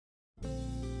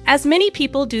As many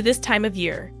people do this time of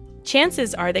year,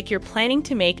 chances are that you're planning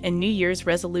to make a New Year's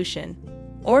resolution.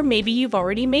 Or maybe you've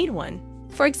already made one.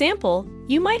 For example,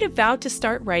 you might have vowed to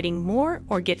start writing more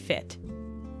or get fit.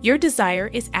 Your desire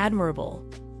is admirable,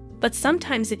 but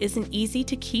sometimes it isn't easy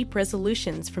to keep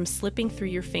resolutions from slipping through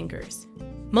your fingers.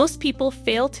 Most people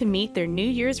fail to meet their New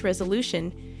Year's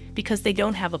resolution because they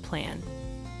don't have a plan.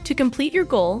 To complete your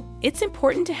goal, it's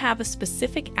important to have a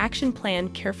specific action plan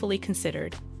carefully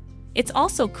considered. It's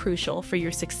also crucial for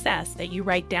your success that you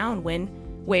write down when,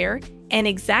 where, and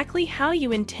exactly how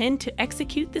you intend to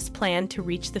execute this plan to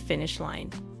reach the finish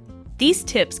line. These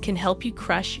tips can help you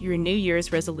crush your New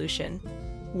Year's resolution.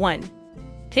 1.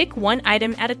 Pick one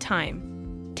item at a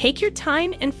time. Take your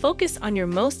time and focus on your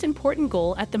most important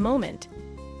goal at the moment.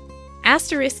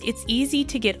 Asterisk, it's easy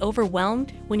to get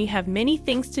overwhelmed when you have many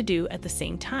things to do at the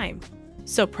same time,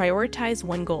 so prioritize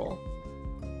one goal.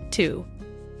 2.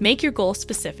 Make your goal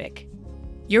specific.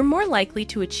 You're more likely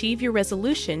to achieve your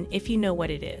resolution if you know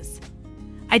what it is.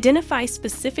 Identify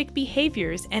specific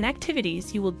behaviors and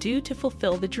activities you will do to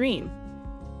fulfill the dream,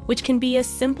 which can be as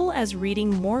simple as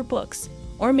reading more books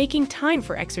or making time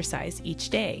for exercise each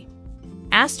day.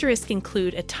 Asterisk,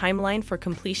 include a timeline for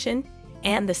completion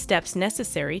and the steps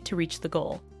necessary to reach the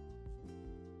goal.